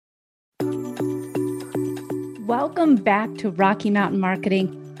Welcome back to Rocky Mountain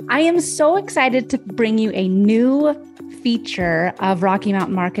Marketing. I am so excited to bring you a new feature of Rocky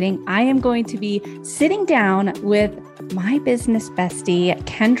Mountain Marketing. I am going to be sitting down with my business bestie,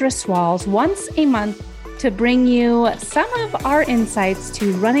 Kendra Swalls, once a month to bring you some of our insights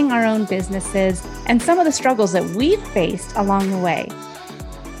to running our own businesses and some of the struggles that we've faced along the way.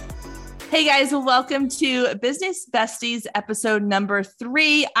 Hey guys, welcome to Business Besties episode number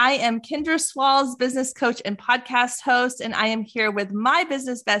 3. I am Kendra Swalls, business coach and podcast host, and I am here with my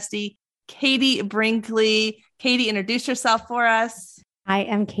business bestie, Katie Brinkley. Katie, introduce yourself for us. I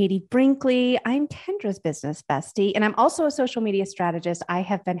am Katie Brinkley. I'm Kendra's business bestie, and I'm also a social media strategist. I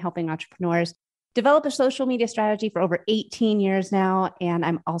have been helping entrepreneurs develop a social media strategy for over 18 years now, and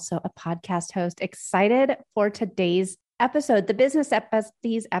I'm also a podcast host. Excited for today's episode. The Business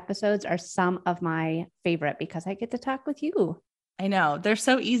Besties episodes are some of my favorite because I get to talk with you. I know, they're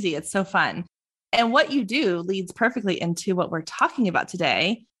so easy. It's so fun. And what you do leads perfectly into what we're talking about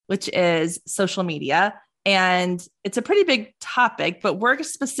today, which is social media. And it's a pretty big topic, but we're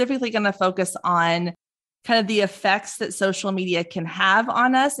specifically going to focus on kind of the effects that social media can have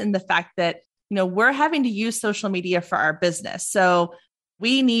on us and the fact that, we're having to use social media for our business. So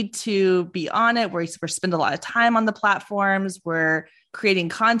we need to be on it. We spend a lot of time on the platforms. We're creating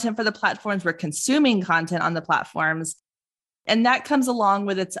content for the platforms. We're consuming content on the platforms. And that comes along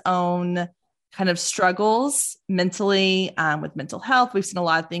with its own kind of struggles mentally with mental health. We've seen a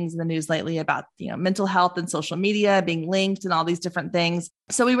lot of things in the news lately about, mental health and social media being linked and all these different things.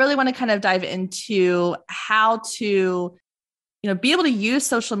 So we really want to kind of dive into how to be able to use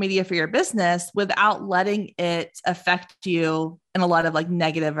social media for your business without letting it affect you in a lot of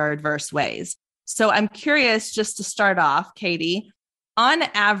negative or adverse ways. So I'm curious, just to start off, Katie, on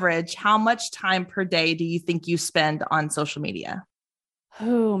average, how much time per day do you think you spend on social media?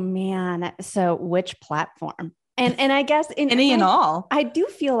 Oh man. So which platform? And I guess in any and all, I do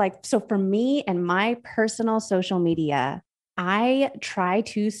feel like, so for me and my personal social media, I try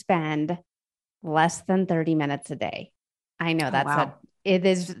to spend less than 30 minutes a day. I know it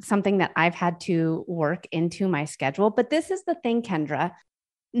is something that I've had to work into my schedule, but this is the thing, Kendra.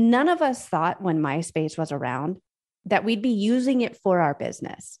 None of us thought when MySpace was around that we'd be using it for our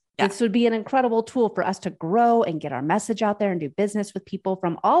business. Yeah. This would be an incredible tool for us to grow and get our message out there and do business with people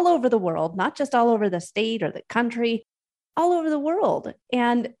from all over the world, not just all over the state or the country, all over the world.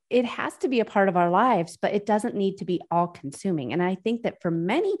 And it has to be a part of our lives, but it doesn't need to be all consuming. And I think that for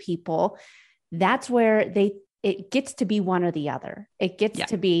many people, that's where it gets to be one or the other. It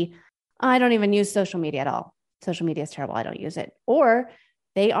gets to be, I don't even use social media at all. Social media is terrible. I don't use it. Or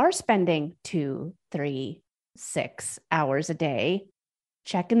they are spending 2, 3, 6 hours a day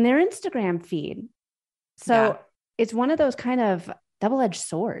checking their Instagram feed. So it's one of those kind of double-edged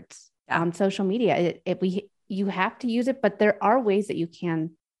swords on social media. You have to use it, but there are ways that you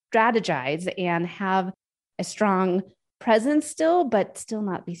can strategize and have a strong presence still, but still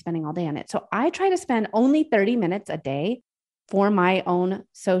not be spending all day on it. So I try to spend only 30 minutes a day for my own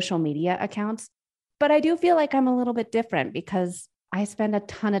social media accounts. But I do feel like I'm a little bit different because I spend a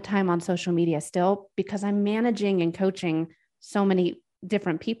ton of time on social media still because I'm managing and coaching so many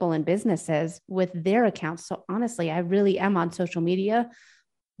different people and businesses with their accounts. So honestly, I really am on social media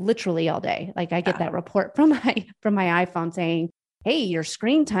literally all day. I get that report from my iPhone saying, hey, your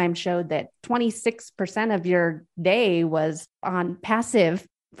screen time showed that 26% of your day was on passive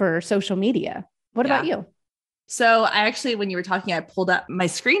for social media. What about you? So I actually, when you were talking, I pulled up my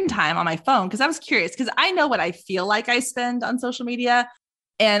screen time on my phone because I was curious because I know what I feel like I spend on social media.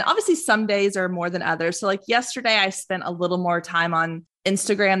 And obviously some days are more than others. So yesterday I spent a little more time on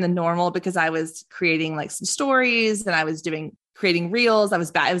Instagram than normal because I was creating some stories and I was creating reels. It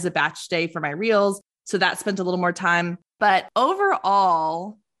was a batch day for my reels. So that spent a little more time. But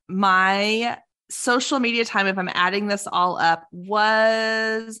overall, my social media time, if I'm adding this all up,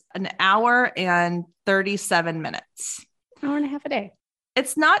 was an hour and 37 minutes. Hour and a half a day.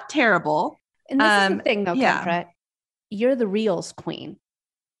 It's not terrible. And this is the thing though, Kendra, you're the reels queen.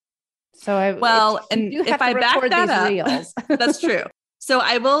 So if I back that up, reels. That's true. So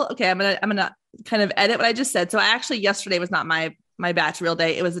I will, I'm going to kind of edit what I just said. So yesterday was not my batch reel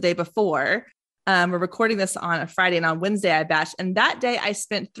day. It was the day before. We're recording this on a Friday, and on Wednesday I batched. And that day I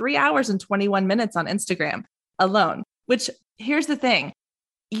spent 3 hours and 21 minutes on Instagram alone, which here's the thing.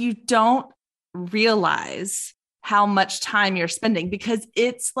 You don't realize how much time you're spending because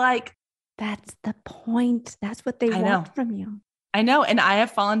it's that's the point. That's what they want from you. I know. And I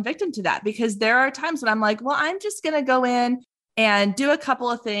have fallen victim to that because there are times when I'm like, well, I'm just going to go in and do a couple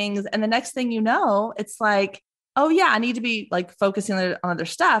of things. And the next thing you know, it's oh yeah, I need to be focusing on other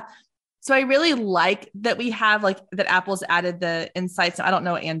stuff. So I really like that we have like that Apple's added the insights. I don't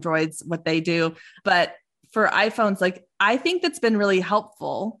know Androids, what they do, but for iPhones, like I think that's been really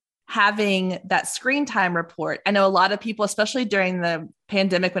helpful having that screen time report. I know a lot of people, especially during the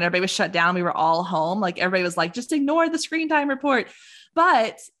pandemic, when everybody was shut down, we were all home. Like everybody was like, just ignore the screen time report.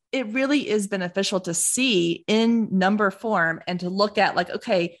 But it really is beneficial to see in number form and to look at like,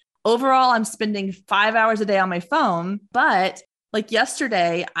 okay, overall, I'm spending 5 hours a day on my phone, but like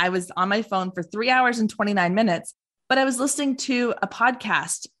yesterday, I was on my phone for 3 hours and 29 minutes, but I was listening to a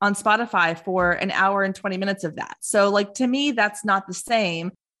podcast on Spotify for an hour and 20 minutes of that. So like to me, that's not the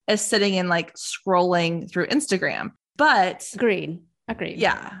same as sitting and like scrolling through Instagram. But agreed.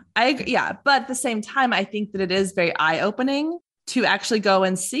 Yeah, yeah. But at the same time, I think that it is very eye-opening to actually go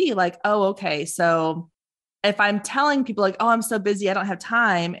and see like, oh, okay. So if I'm telling people like, oh, I'm so busy, I don't have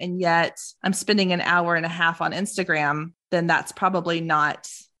time, and yet I'm spending an hour and a half on Instagram, then that's probably not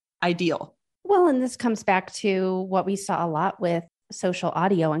ideal. Well, and this comes back to what we saw a lot with social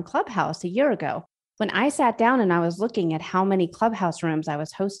audio and Clubhouse a year ago. When I sat down and I was looking at how many Clubhouse rooms I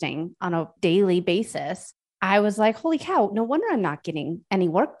was hosting on a daily basis, I was like, holy cow, no wonder I'm not getting any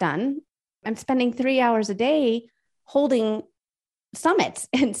work done. I'm spending 3 hours a day holding summits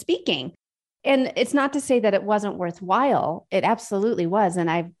and speaking. And it's not to say that it wasn't worthwhile. It absolutely was. And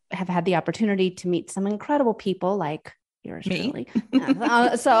I have had the opportunity to meet some incredible people like yours truly.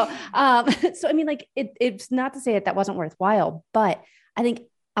 So I mean, like it's not to say that wasn't worthwhile, but I think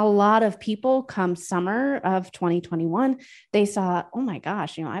a lot of people come summer of 2021, they saw, oh my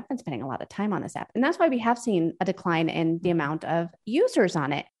gosh, I've been spending a lot of time on this app. And that's why we have seen a decline in the amount of users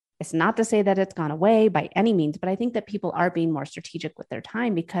on it. It's not to say that it's gone away by any means, but I think that people are being more strategic with their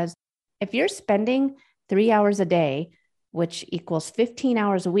time, because if you're spending 3 hours a day, which equals 15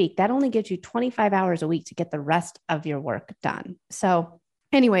 hours a week, that only gives you 25 hours a week to get the rest of your work done. So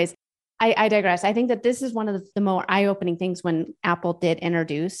anyways, I digress. I think that this is one of the more eye-opening things when Apple did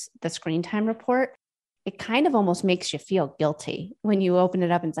introduce the screen time report. It kind of almost makes you feel guilty when you open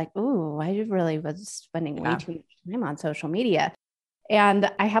it up and it's like, ooh, I really was spending way too much time on social media. And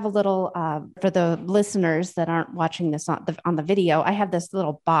I have a little, for the listeners that aren't watching this on the video, I have this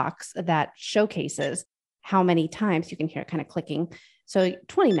little box that showcases how many times you can hear it kind of clicking. So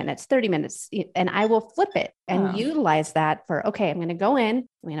 20 minutes, 30 minutes, and I will flip it and utilize that for, okay, I'm going to go in,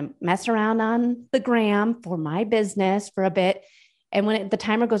 I'm going to mess around on the gram for my business for a bit. And when the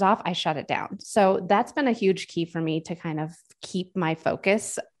timer goes off, I shut it down. So that's been a huge key for me to kind of keep my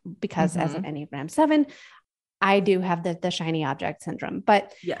focus, because as an Enneagram 7, I do have the shiny object syndrome.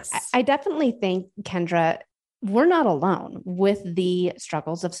 But yes, I definitely think, Kendra, we're not alone with the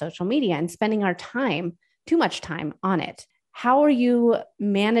struggles of social media and spending our time, too much time on it. How are you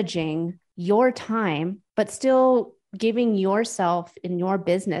managing your time, but still giving yourself in your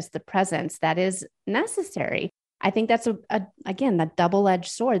business the presence that is necessary? I think that's again, the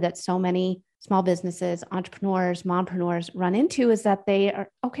double-edged sword that so many small businesses, entrepreneurs, mompreneurs run into, is that they are,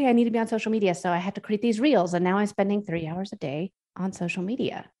 okay, I need to be on social media, so I have to create these reels. And now I'm spending 3 hours a day on social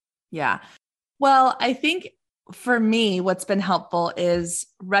media. Yeah. Well, I think for me, what's been helpful is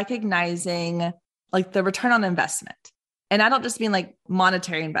recognizing like the return on investment. And I don't just mean like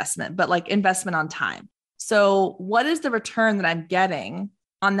monetary investment, but like investment on time. So what is the return that I'm getting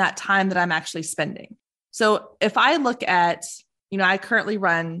on that time that I'm actually spending? So if I look at, I currently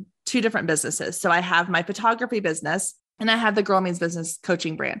run 2 different businesses. So I have my photography business and I have the Girl Means Business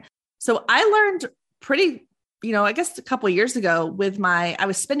coaching brand. So I learned pretty, I guess a couple of years ago I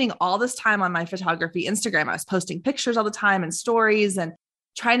was spending all this time on my photography Instagram. I was posting pictures all the time and stories and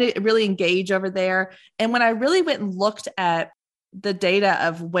trying to really engage over there. And when I really went and looked at the data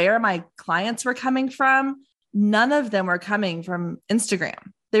of where my clients were coming from, none of them were coming from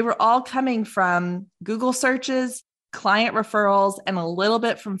Instagram. They were all coming from Google searches, client referrals, and a little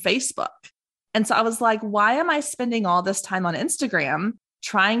bit from Facebook. And so I was like, why am I spending all this time on Instagram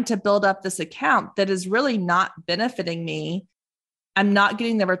trying to build up this account that is really not benefiting me? I'm not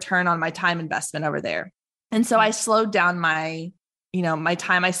getting the return on my time investment over there. And so I slowed down my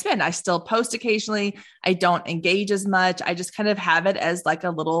time I spend. I still post occasionally. I don't engage as much. I just kind of have it as like a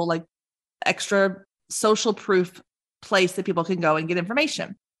little like extra social proof place that people can go and get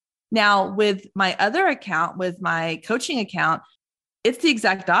information. Now with my other account, with my coaching account, it's the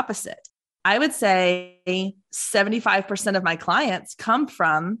exact opposite. I would say 75% of my clients come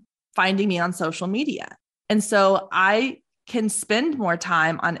from finding me on social media. And so I can spend more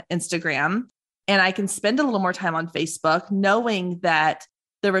time on Instagram and I can spend a little more time on Facebook, knowing that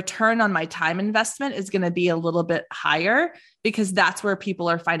the return on my time investment is going to be a little bit higher, because that's where people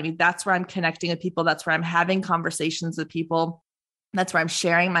are finding me. That's where I'm connecting with people. That's where I'm having conversations with people. That's where I'm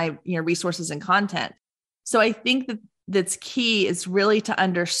sharing my, resources and content. So I think that's key is really to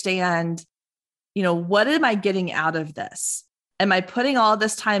understand, what am I getting out of this? Am I putting all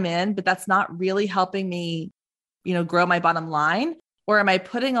this time in, but that's not really helping me, grow my bottom line? Or am I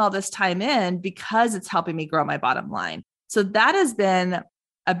putting all this time in because it's helping me grow my bottom line? So that has been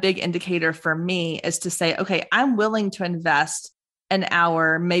a big indicator for me, is to say, okay, I'm willing to invest an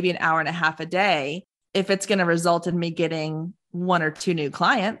hour, maybe an hour and a half a day, if it's going to result in me getting 1 or 2 new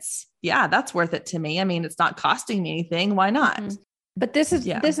clients. Yeah, that's worth it to me. I mean, it's not costing me anything. Why not? Mm-hmm. But this is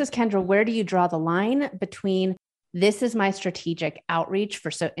Kendra, where do you draw the line between this is my strategic outreach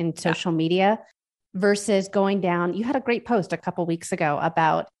in social media versus going down? You had a great post a couple of weeks ago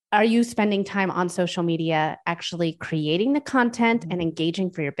about, are you spending time on social media actually creating the content and engaging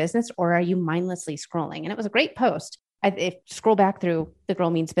for your business, or are you mindlessly scrolling? And it was a great post. Scroll back through the Girl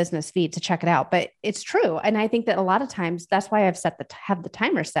Means Business feed to check it out, but it's true. And I think that a lot of times that's why I've have the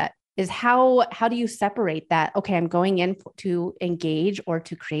timer set, is how do you separate that? Okay, I'm going in to engage or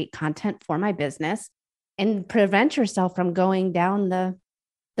to create content for my business, and prevent yourself from going down the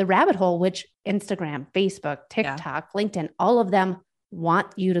rabbit hole, which Instagram, Facebook, TikTok, LinkedIn, all of them want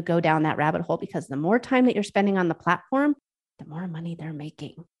you to go down that rabbit hole, because the more time that you're spending on the platform, the more money they're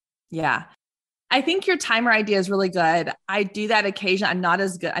making. Yeah. I think your timer idea is really good. I do that occasionally. I'm not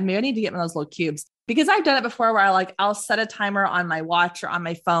as good. I need to get one of those little cubes, because I've done it before where I'll set a timer on my watch or on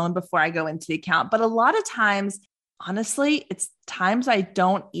my phone before I go into the account. But a lot of times, honestly, it's times I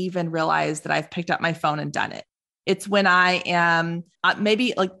don't even realize that I've picked up my phone and done it. It's when I am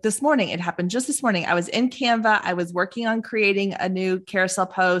maybe like this morning, it happened just this morning. I was in Canva. I was working on creating a new carousel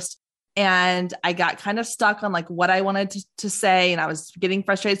post, and I got kind of stuck on what I wanted to say. And I was getting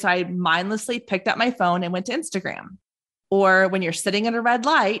frustrated. So I mindlessly picked up my phone and went to Instagram. Or when you're sitting at a red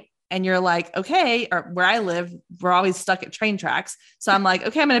light and you're like, okay, or where I live, we're always stuck at train tracks. So I'm like,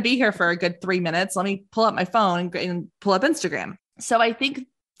 okay, I'm going to be here for a good 3 minutes. Let me pull up my phone and pull up Instagram. So I think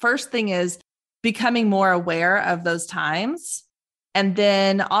first thing is becoming more aware of those times. And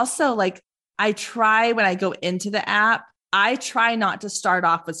then also I try, when I go into the app, I try not to start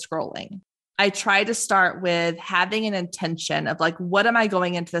off with scrolling. I try to start with having an intention of what am I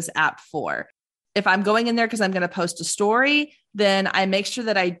going into this app for? If I'm going in there because I'm going to post a story, then I make sure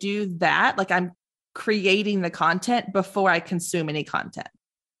that I do that. I'm creating the content before I consume any content.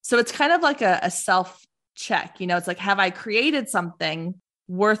 So it's kind of like a self check, it's have I created something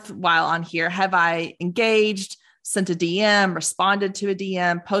worthwhile on here? Have I engaged, sent a DM, responded to a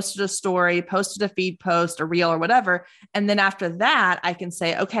DM, posted a story, posted a feed post, a reel or whatever. And then after that, I can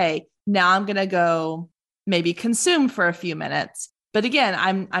say, okay, now I'm going to go maybe consume for a few minutes. But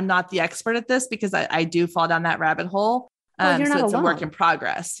again, I'm not the expert at this, because I do fall down that rabbit hole. Well, you're not so it's alone. A work in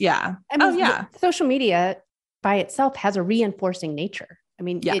progress. Yeah. I mean, social media by itself has a reinforcing nature. I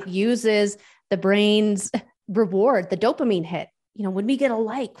mean, it uses the brain's reward, the dopamine hit. When we get a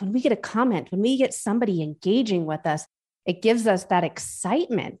like, when we get a comment, when we get somebody engaging with us, it gives us that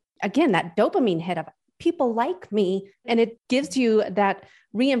excitement. Again, that dopamine hit of people like me. And it gives you that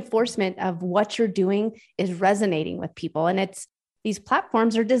reinforcement of what you're doing is resonating with people. And these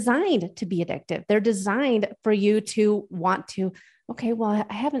platforms are designed to be addictive. They're designed for you to want to, okay, well,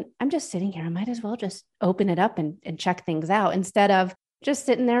 I'm just sitting here. I might as well just open it up and check things out, instead of just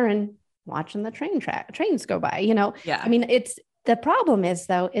sitting there and watching the trains go by, Yeah. I mean, the problem is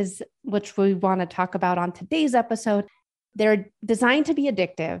which we want to talk about on today's episode, they're designed to be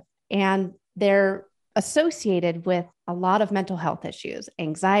addictive, and they're associated with a lot of mental health issues,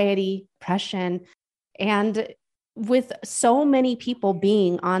 anxiety, depression, and with so many people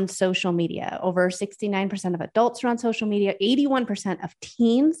being on social media, over 69% of adults are on social media, 81% of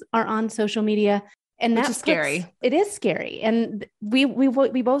teens are on social media. And that's scary. It is scary. And we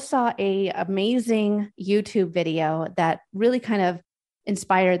both saw a amazing YouTube video that really kind of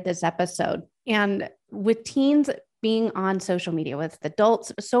inspired this episode. And with teens being on social media, with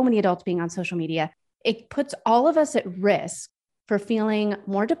adults, so many adults being on social media, it puts all of us at risk for feeling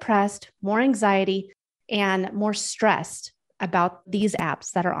more depressed, more anxiety, and more stressed about these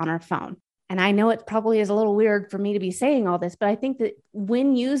apps that are on our phone. And I know it probably is a little weird for me to be saying all this, but I think that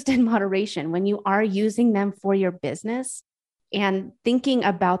when used in moderation, when you are using them for your business and thinking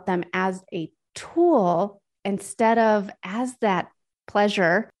about them as a tool instead of as that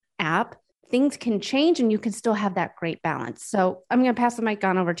pleasure app, things can change and you can still have that great balance. So I'm going to pass the mic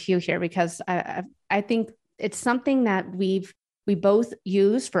on over to you here, because I think it's something that we both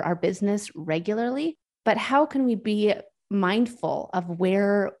use for our business regularly, but how can we be mindful of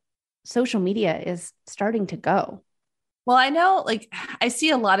where social media is starting to go? Well, I know, I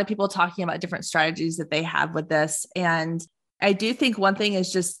see a lot of people talking about different strategies that they have with this. And I do think one thing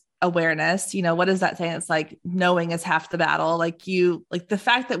is just awareness. What is that saying? It's like knowing is half the battle. Like the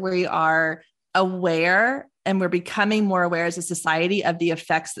fact that we are aware and we're becoming more aware as a society of the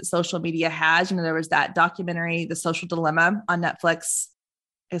effects that social media has. There was that documentary, The Social Dilemma on Netflix,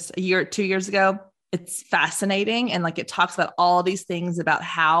 it's 2 years ago. It's fascinating. And like, it talks about all these things about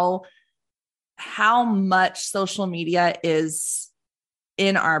how much social media is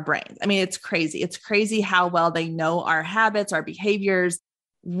in our brains. I mean, it's crazy. It's crazy how well they know our habits, our behaviors,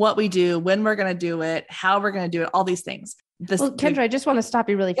 what we do, when we're going to do it, how we're going to do it, all these things. Kendra, I just want to stop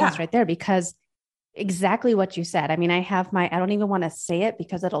you really fast right there, because exactly what you said. I mean, I don't even want to say it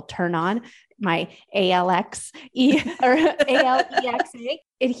because it'll turn on my ALEXA. It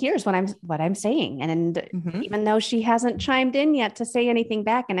hears what I'm saying. And even though she hasn't chimed in yet to say anything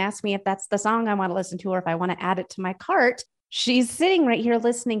back and ask me if that's the song I want to listen to, or if I want to add it to my cart, she's sitting right here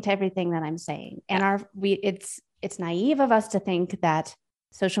listening to everything that I'm saying. And it's naive of us to think that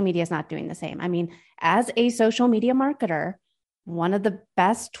social media is not doing the same. I mean, as a social media marketer, one of the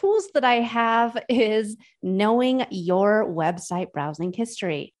best tools that I have is knowing your website browsing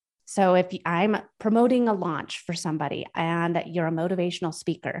history. So if I'm promoting a launch for somebody and you're a motivational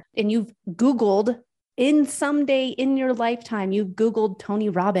speaker and you've Googled someday in your lifetime, you've Googled Tony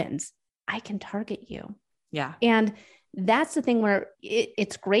Robbins, I can target you. Yeah. And that's the thing where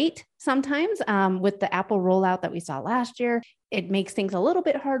it's great sometimes with the Apple rollout that we saw last year. It makes things a little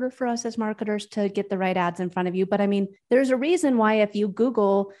bit harder for us as marketers to get the right ads in front of you. But I mean, there's a reason why if you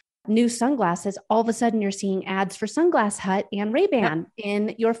Google new sunglasses, all of a sudden you're seeing ads for Sunglass Hut and Ray-Ban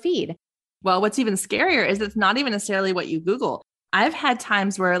in your feed. Well, what's even scarier is it's not even necessarily what you Google. I've had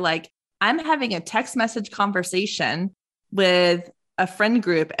times where like I'm having a text message conversation with a friend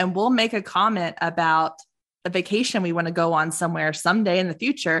group and we'll make a comment about a vacation we want to go on somewhere someday in the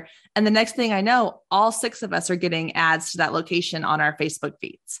future. And the next thing I know, all 6 of us are getting ads to that location on our Facebook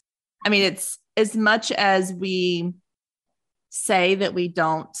feeds. I mean, it's as much as we say that we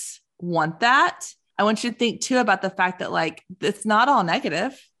don't want that. I want you to think too about the fact that like, it's not all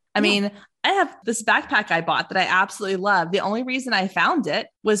negative. I mean, I have this backpack I bought that I absolutely love. The only reason I found it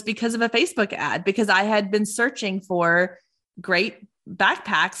was because of a Facebook ad, because I had been searching for great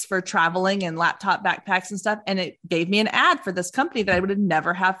backpacks for traveling and laptop backpacks and stuff. And it gave me an ad for this company that I would have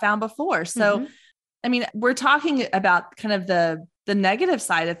never have found before. So, I mean, we're talking about kind of the negative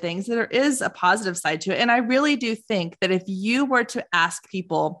side of things. There is a positive side to it. And I really do think that if you were to ask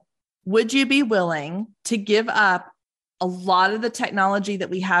people, would you be willing to give up a lot of the technology that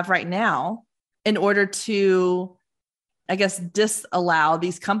we have right now in order to, I guess, disallow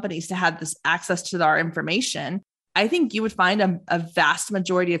these companies to have this access to our information? I think you would find a vast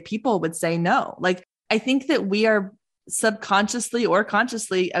majority of people would say no. Like, I think that we are subconsciously or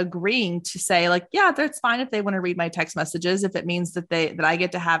consciously agreeing to say like, yeah, that's fine if they want to read my text messages, if it means that I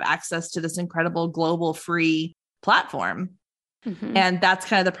get to have access to this incredible global free platform. And that's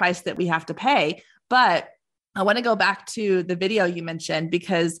kind of the price that we have to pay. But I want to go back to the video you mentioned,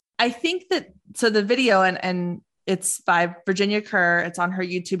 because I think that, so the video and it's by Virginia Kerr, it's on her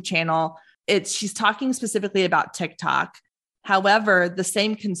YouTube channel. She's talking specifically about TikTok. However, the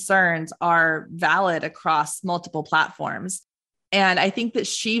same concerns are valid across multiple platforms. And I think that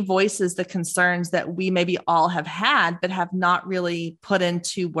she voices the concerns that we maybe all have had, but have not really put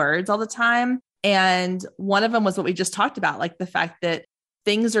into words all the time. And one of them was what we just talked about, like the fact that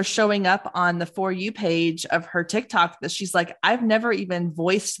things are showing up on the For You page of her TikTok that she's like, I've never even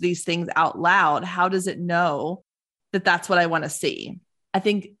voiced these things out loud. How does it know that that's what I want to see? I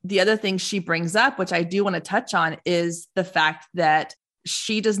think the other thing she brings up, which I do want to touch on, is the fact that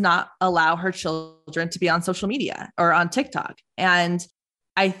she does not allow her children to be on social media or on TikTok. And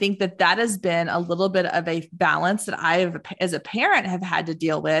I think that that has been a little bit of a balance that I, as a parent, have had to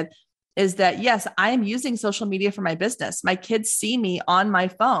deal with, is that, yes, I am using social media for my business. My kids see me on my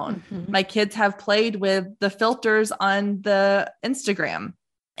phone. My kids have played with the filters on the Instagram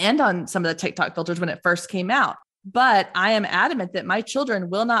and on some of the TikTok filters when it first came out. But I am adamant that my children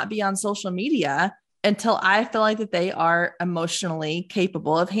will not be on social media until I feel like that they are emotionally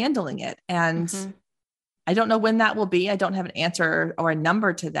capable of handling it. And I don't know when that will be. I don't have an answer or a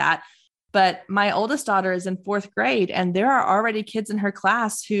number to that. But my oldest daughter is in 4th grade, and there are already kids in her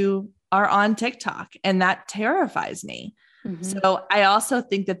class who are on TikTok, and that terrifies me. So I also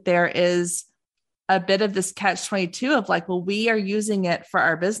think that there is a bit of this catch-22 of like, well, we are using it for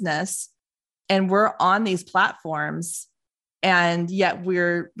our business and we're on these platforms, and yet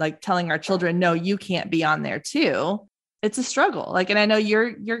we're like telling our children, no, you can't be on there too. It's a struggle. Like, and I know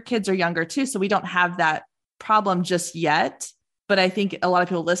your kids are younger too, so we don't have that problem just yet. But I think a lot of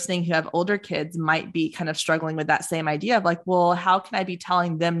people listening who have older kids might be kind of struggling with that same idea of like, well, how can I be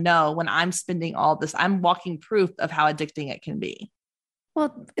telling them no when I'm spending all this? I'm walking proof of how addicting it can be.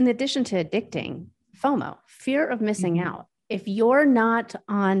 Well, in addition to addicting, FOMO, fear of missing out. If you're not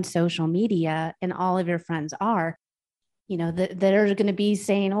on social media and all of your friends are, they're going to be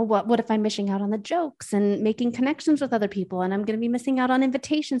saying, oh, what if I'm missing out on the jokes and making connections with other people? And I'm going to be missing out on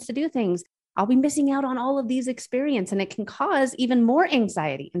invitations to do things. I'll be missing out on all of these experiences. And it can cause even more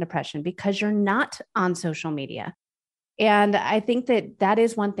anxiety and depression because you're not on social media. And I think that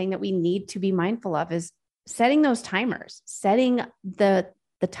is one thing that we need to be mindful of is setting those timers, setting the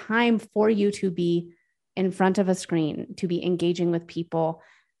time for you to be in front of a screen, to be engaging with people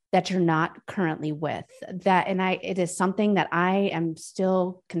that you're not currently with. It is something that I am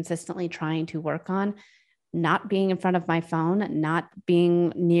still consistently trying to work on, not being in front of my phone, not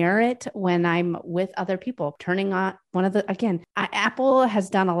being near it when I'm with other people, turning on Apple has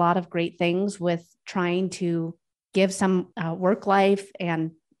done a lot of great things with trying to give some work life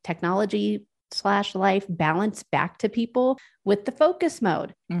and technology /life balance back to people with the focus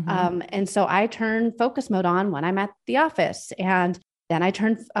mode. And so I turn focus mode on when I'm at the office, and then I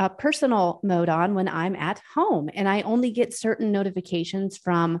turn personal mode on when I'm at home, and I only get certain notifications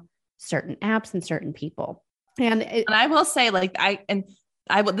from certain apps and certain people. And I will say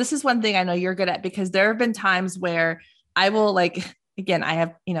this is one thing I know you're good at, because there have been times where I will again, I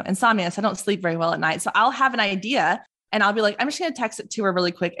have, insomnia, so I don't sleep very well at night. So I'll have an idea and I'll be like, I'm just going to text it to her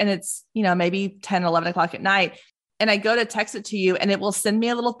really quick. And it's, maybe 10, 11 o'clock at night. And I go to text it to you and it will send me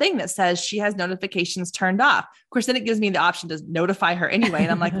a little thing that says she has notifications turned off. Of course, then it gives me the option to notify her anyway.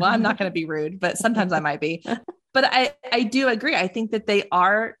 And I'm like, well, I'm not going to be rude, but sometimes I might be. But I do agree. I think that they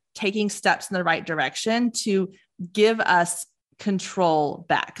are taking steps in the right direction to give us control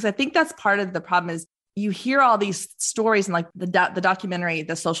back. Because I think that's part of the problem is you hear all these stories and the documentary,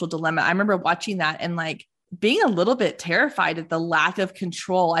 The Social Dilemma. I remember watching that and being a little bit terrified at the lack of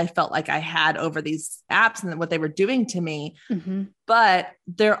control I felt like I had over these apps and what they were doing to me. But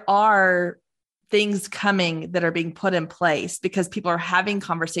there are things coming that are being put in place because people are having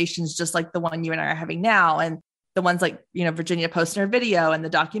conversations just like the one you and I are having now. And the ones Virginia posted her video and the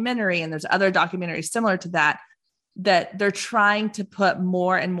documentary, and there's other documentaries similar to that they're trying to put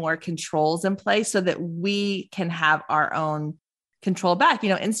more and more controls in place so that we can have our own control back.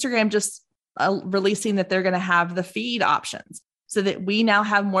 Instagram just releasing that they're going to have the feed options so that we now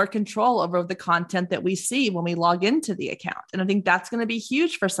have more control over the content that we see when we log into the account. And I think that's going to be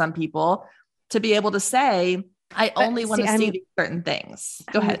huge for some people to be able to say, I only want to see these certain things.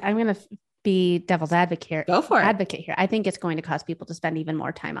 Go ahead. I'm going to be devil's advocate here. Go for it. Advocate here. I think it's going to cause people to spend even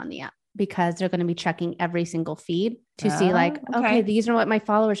more time on the app because they're going to be checking every single feed to see okay, these are what my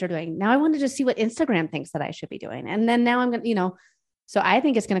followers are doing. Now I want to just see what Instagram thinks that I should be doing. And then now I'm going to, so I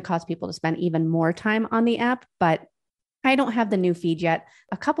think it's going to cause people to spend even more time on the app, but I don't have the new feed yet.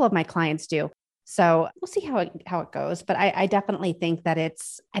 A couple of my clients do. So we'll see how it goes. But I definitely think that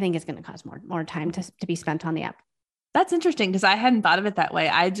I think it's going to cause more time to be spent on the app. That's interesting because I hadn't thought of it that way.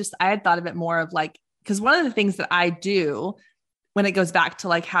 I had thought of it more of because one of the things that I do when it goes back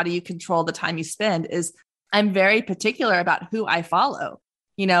to how do you control the time you spend is I'm very particular about who I follow.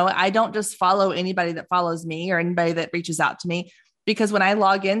 I don't just follow anybody that follows me or anybody that reaches out to me, because when I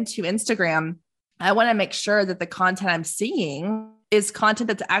log into Instagram, I want to make sure that the content I'm seeing is content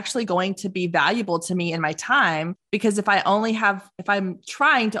that's actually going to be valuable to me in my time. Because if I'm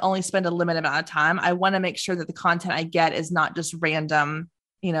trying to only spend a limited amount of time, I want to make sure that the content I get is not just random,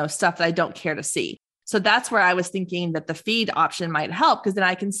 stuff that I don't care to see. So that's where I was thinking that the feed option might help, because then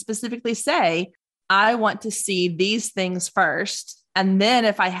I can specifically say, I want to see these things first. And then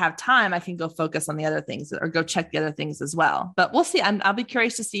if I have time, I can go focus on the other things or go check the other things as well. But we'll see. I'll be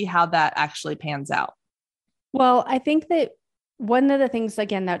curious to see how that actually pans out. Well, I think that one of the things,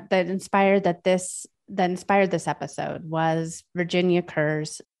 again, that inspired this episode was Virginia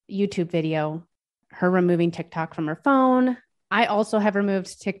Kerr's YouTube video, her removing TikTok from her phone. I also have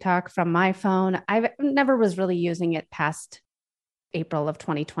removed TikTok from my phone. I never was really using it past April of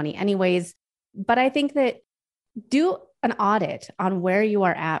 2020 anyways. But I think that do an audit on where you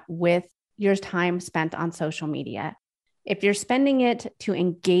are at with your time spent on social media. If you're spending it to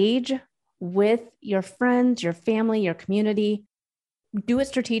engage with your friends, your family, your community, do it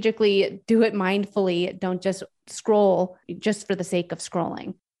strategically, do it mindfully. Don't just scroll just for the sake of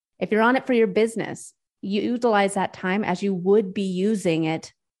scrolling. If you're on it for your business, you utilize that time as you would be using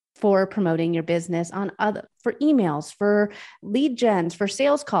it for promoting your business for emails, for lead gens, for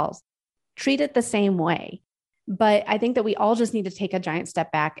sales calls. Treat it the same way, But I think that we all just need to take a giant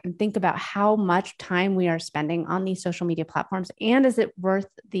step back and think about how much time we are spending on these social media platforms. And is it worth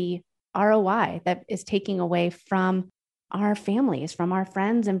the ROI that is taking away from our families, from our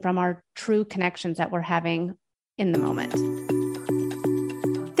friends, and from our true connections that we're having in the moment?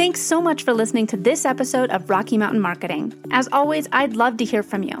 Thanks so much for listening to this episode of Rocky Mountain Marketing. As always, I'd love to hear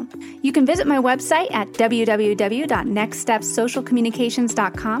from you. You can visit my website at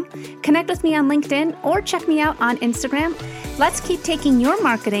www.nextstepsocialcommunications.com, connect with me on LinkedIn, or check me out on Instagram. Let's keep taking your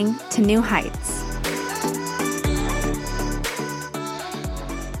marketing to new heights.